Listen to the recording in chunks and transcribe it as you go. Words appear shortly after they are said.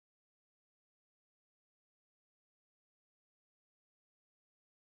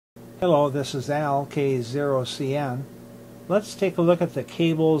Hello, this is Al, K0CN. Let's take a look at the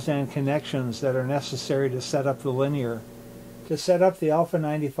cables and connections that are necessary to set up the linear. To set up the Alpha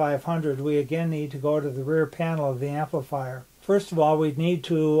 9500, we again need to go to the rear panel of the amplifier. First of all, we'd need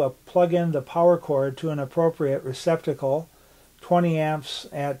to plug in the power cord to an appropriate receptacle, 20 amps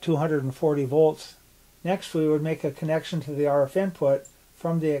at 240 volts. Next, we would make a connection to the RF input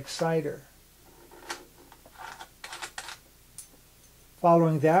from the exciter.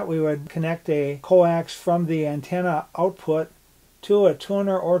 Following that, we would connect a coax from the antenna output to a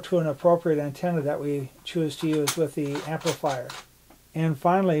tuner or to an appropriate antenna that we choose to use with the amplifier. And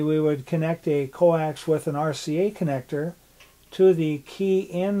finally, we would connect a coax with an RCA connector to the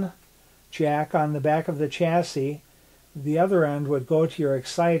key-in jack on the back of the chassis. The other end would go to your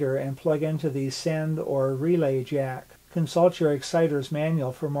exciter and plug into the send or relay jack. Consult your exciter's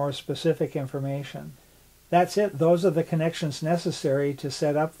manual for more specific information. That's it. Those are the connections necessary to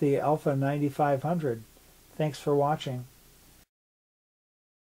set up the Alpha 9500. Thanks for watching.